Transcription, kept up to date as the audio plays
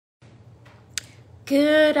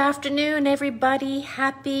Good afternoon, everybody.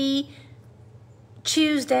 Happy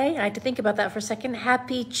Tuesday. I had to think about that for a second.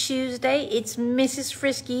 Happy Tuesday. It's Mrs.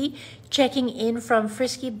 Frisky checking in from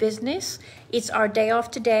Frisky Business. It's our day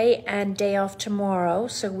off today and day off tomorrow.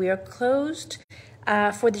 So we are closed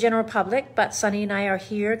for the general public, but Sunny and I are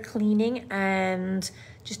here cleaning and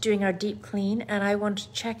just doing our deep clean. And I want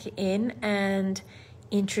to check in and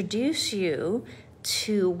introduce you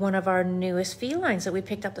to one of our newest felines that we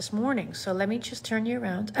picked up this morning. So let me just turn you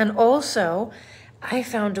around. And also, I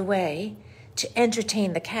found a way to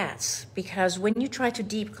entertain the cats, because when you try to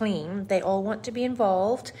deep clean, they all want to be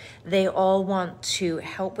involved. They all want to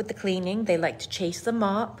help with the cleaning. They like to chase the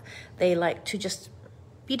mop. They like to just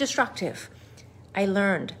be destructive. I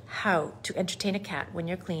learned how to entertain a cat when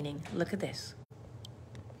you're cleaning. Look at this.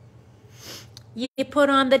 You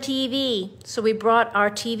put on the TV. So we brought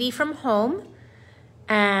our TV from home,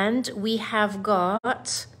 and we have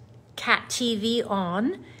got cat TV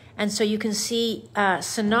on. And so you can see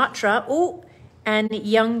Sinatra and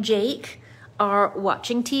young Jake are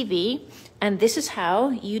watching TV. And this is how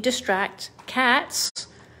you distract cats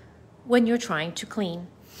when you're trying to clean.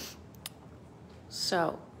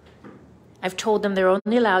 So I've told them they're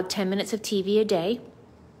only allowed 10 minutes of TV a day.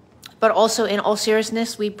 But also, in all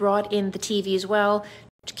seriousness, we brought in the TV as well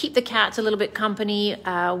to keep the cats a little bit company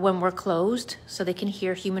when we're closed, so they can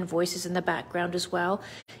hear human voices in the background as well.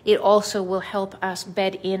 It also will help us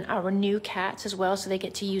bed in our new cats as well, so they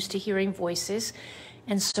get used to hearing voices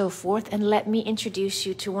and so forth. And let me introduce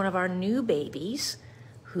you to one of our new babies,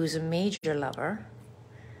 who's a major lover.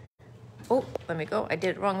 Oh, let me go. I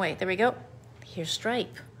did it wrong way. There we go. Here's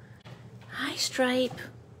Stripe. Hi, Stripe.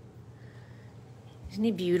 Isn't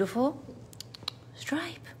he beautiful?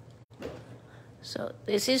 Stripe. So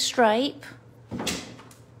this is Stripe.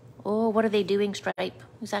 Oh, what are they doing, Stripe?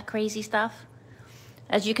 Is that crazy stuff?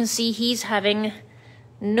 As you can see, he's having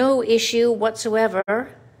no issue whatsoever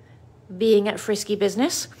being at Frisky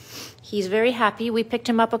Business. He's very happy. We picked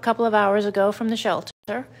him up a couple of hours ago from the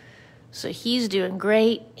shelter. So he's doing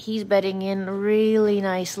great. He's bedding in really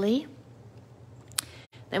nicely.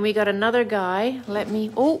 Then we got another guy.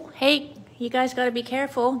 Oh, hey, you guys got to be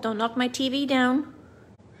careful. Don't knock my TV down.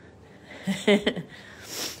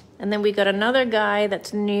 And then we got another guy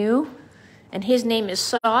that's new, and his name is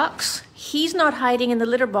Socks. He's not hiding in the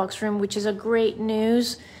litter box room, which is a great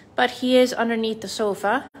news, but he is underneath the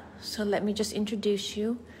sofa. So let me just introduce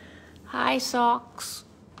you. Hi, Socks.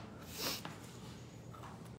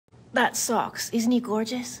 That's Socks. Isn't he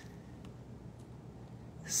gorgeous?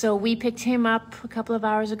 So we picked him up a couple of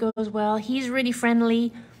hours ago as well. He's really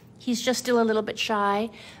friendly. He's just still a little bit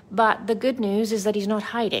shy, but the good news is that he's not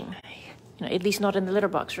hiding. At least not in the litter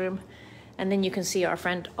box room. And then you can see our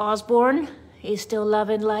friend Osborne is still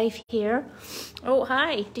loving life here. Oh,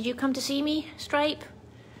 hi. Did you come to see me, Stripe?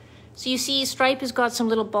 So you see Stripe has got some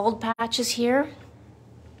little bald patches here.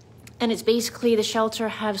 And it's basically the shelter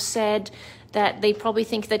have said that they probably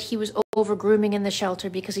think that he was over grooming in the shelter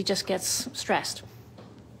because he just gets stressed.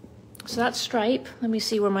 So that's Stripe. Let me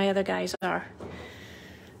see where my other guys are.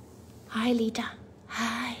 Hi, Lita.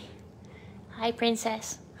 Hi. Hi,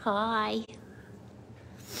 Princess. Hi.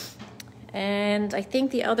 And I think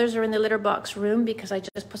the others are in the litter box room because I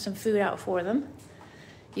just put some food out for them.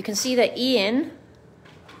 You can see that Ian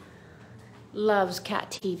loves cat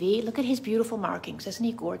TV. Look at his beautiful markings. Isn't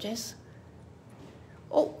he gorgeous?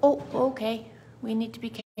 Oh, okay. We need to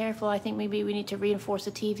be careful. I think maybe we need to reinforce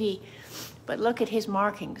the TV. But look at his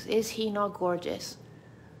markings. Is he not gorgeous?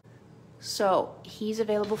 So he's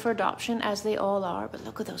available for adoption, as they all are. But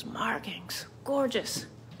look at those markings. Gorgeous.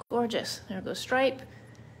 Gorgeous. There goes Stripe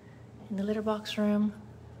in the litter box room.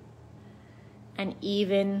 And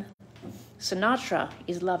even Sinatra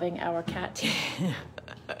is loving our cat.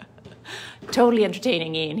 Totally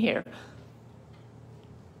entertaining Ian here.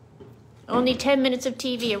 Only 10 minutes of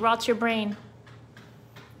TV. It rots your brain.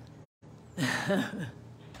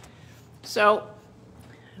 So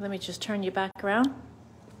let me just turn you back around.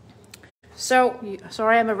 So,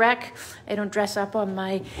 sorry I'm a wreck. I don't dress up on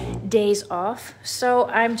my days off. So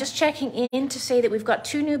I'm just checking in to say that we've got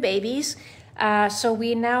 2 new babies. So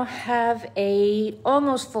we now have a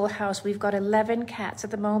almost full house. We've got 11 cats at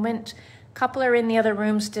the moment. A couple are in the other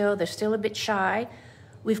room still. They're still a bit shy.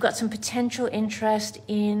 We've got some potential interest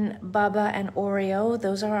in Bubba and Oreo.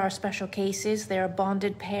 Those are our special cases. They're a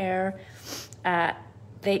bonded pair.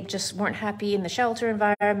 They just weren't happy in the shelter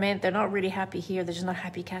environment. They're not really happy here. They're just not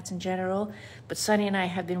happy cats in general. But Sunny and I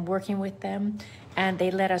have been working with them, and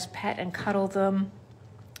they let us pet and cuddle them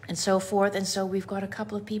and so forth. And so we've got a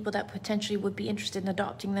couple of people that potentially would be interested in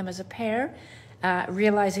adopting them as a pair,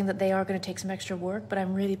 realizing that they are going to take some extra work, but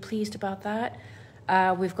I'm really pleased about that.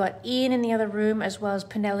 We've got Ian in the other room as well as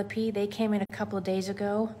Penelope. They came in a couple of days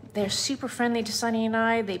ago. They're super friendly to Sunny and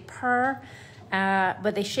I. They purr,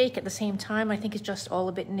 but they shake at the same time. I think it's just all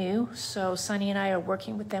a bit new. So Sunny and I are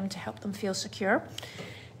working with them to help them feel secure.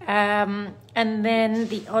 And then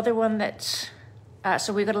the other one that's,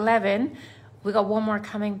 so we got 11. We got one more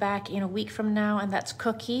coming back in a week from now, and that's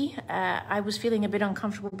Cookie. I was feeling a bit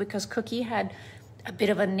uncomfortable because Cookie had a bit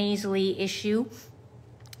of a nasally issue.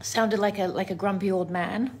 Sounded like a grumpy old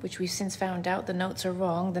man, which we've since found out the notes are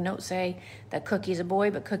wrong. The notes say that Cookie's a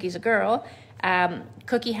boy, but Cookie's a girl.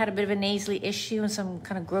 Cookie had a bit of a nasally issue and some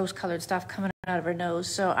kind of gross colored stuff coming out of her nose.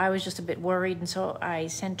 So I was just a bit worried, and so I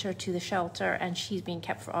sent her to the shelter, and she's being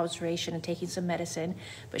kept for observation and taking some medicine.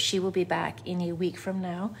 But she will be back in a week from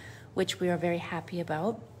now, which we are very happy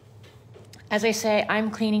about. As I say,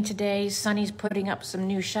 I'm cleaning today. Sunny's putting up some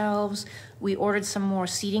new shelves. We ordered some more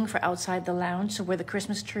seating for outside the lounge. So where the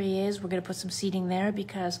Christmas tree is, we're gonna put some seating there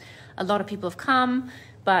because a lot of people have come,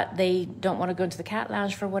 but they don't wanna go into the cat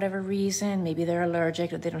lounge for whatever reason. Maybe they're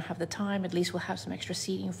allergic or they don't have the time. At least we'll have some extra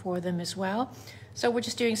seating for them as well. So we're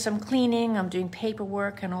just doing some cleaning. I'm doing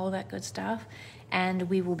paperwork and all that good stuff. And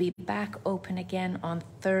we will be back open again on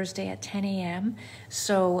Thursday at 10 a.m.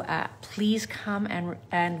 So please come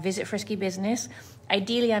and visit Frisky Business.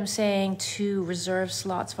 Ideally, I'm saying to reserve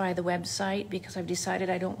slots via the website because I've decided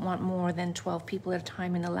I don't want more than 12 people at a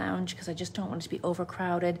time in the lounge because I just don't want it to be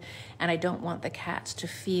overcrowded and I don't want the cats to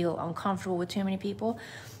feel uncomfortable with too many people.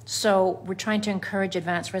 So we're trying to encourage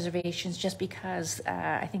advanced reservations just because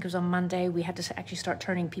I think it was on Monday we had to actually start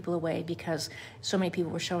turning people away because so many people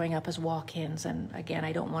were showing up as walk-ins. And again,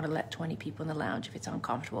 I don't want to let 20 people in the lounge if it's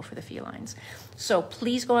uncomfortable for the felines. So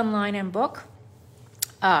please go online and book.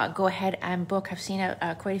 Go ahead and book. I've seen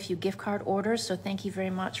quite a few gift card orders, so thank you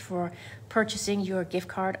very much for purchasing your gift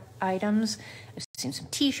card items. I've seen some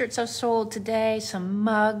t-shirts I've sold today, some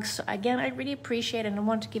mugs. So again, I really appreciate it, and I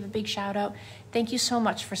want to give a big shout out. Thank you so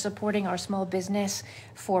much for supporting our small business,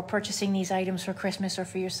 for purchasing these items for Christmas or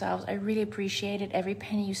for yourselves. I really appreciate it. Every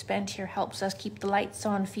penny you spent here helps us keep the lights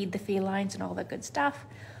on, feed the felines, and all that good stuff.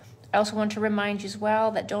 I also want to remind you as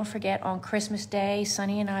well that don't forget on Christmas Day,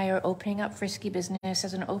 Sunny and I are opening up Frisky Business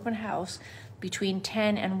as an open house between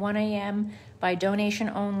 10 and 1 a.m. by donation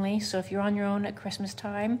only. So if you're on your own at Christmas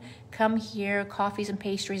time, come here. Coffees and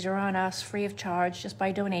pastries are on us, free of charge, just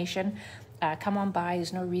by donation. Come on by.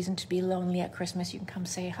 There's no reason to be lonely at Christmas. You can come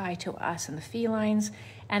say hi to us and the felines.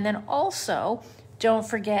 And then also, don't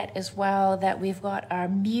forget as well that we've got our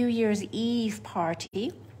New Year's Eve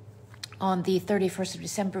party on the 31st of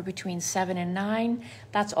December between 7 and 9.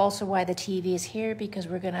 That's also why the TV is here, because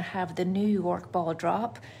we're going to have the New York ball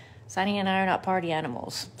drop. Sunny and I are not party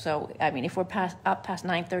animals. So, I mean, if we're up past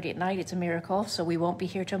 9:30 at night, it's a miracle. So we won't be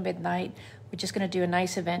here till midnight. We're just going to do a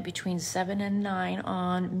nice event between 7 and 9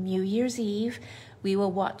 on New Year's Eve. We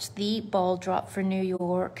will watch the ball drop for New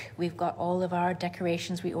York. We've got all of our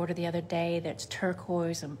decorations we ordered the other day. That's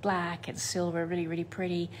turquoise and black and silver, really, really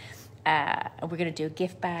pretty. We're going to do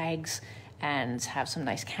gift bags and have some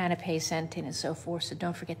nice canapes sent in and so forth. So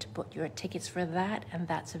don't forget to book your tickets for that, and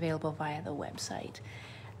that's available via the website.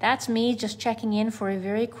 That's me just checking in for a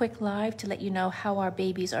very quick live to let you know how our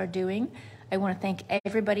babies are doing. I want to thank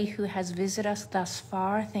everybody who has visited us thus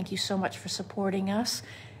far. Thank you so much for supporting us.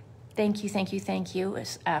 Thank you, thank you, thank you.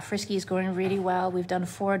 Frisky is going really well. We've done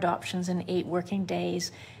 4 adoptions in 8 working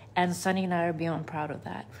days, and Sunny and I are beyond proud of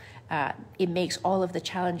that. It makes all of the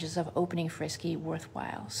challenges of opening Frisky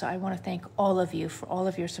worthwhile. So I want to thank all of you for all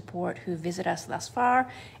of your support who visit us thus far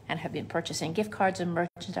and have been purchasing gift cards and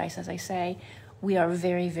merchandise, as I say. We are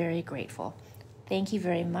very, very grateful. Thank you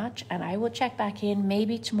very much, and I will check back in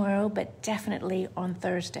maybe tomorrow, but definitely on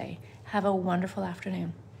Thursday. Have a wonderful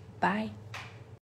afternoon. Bye.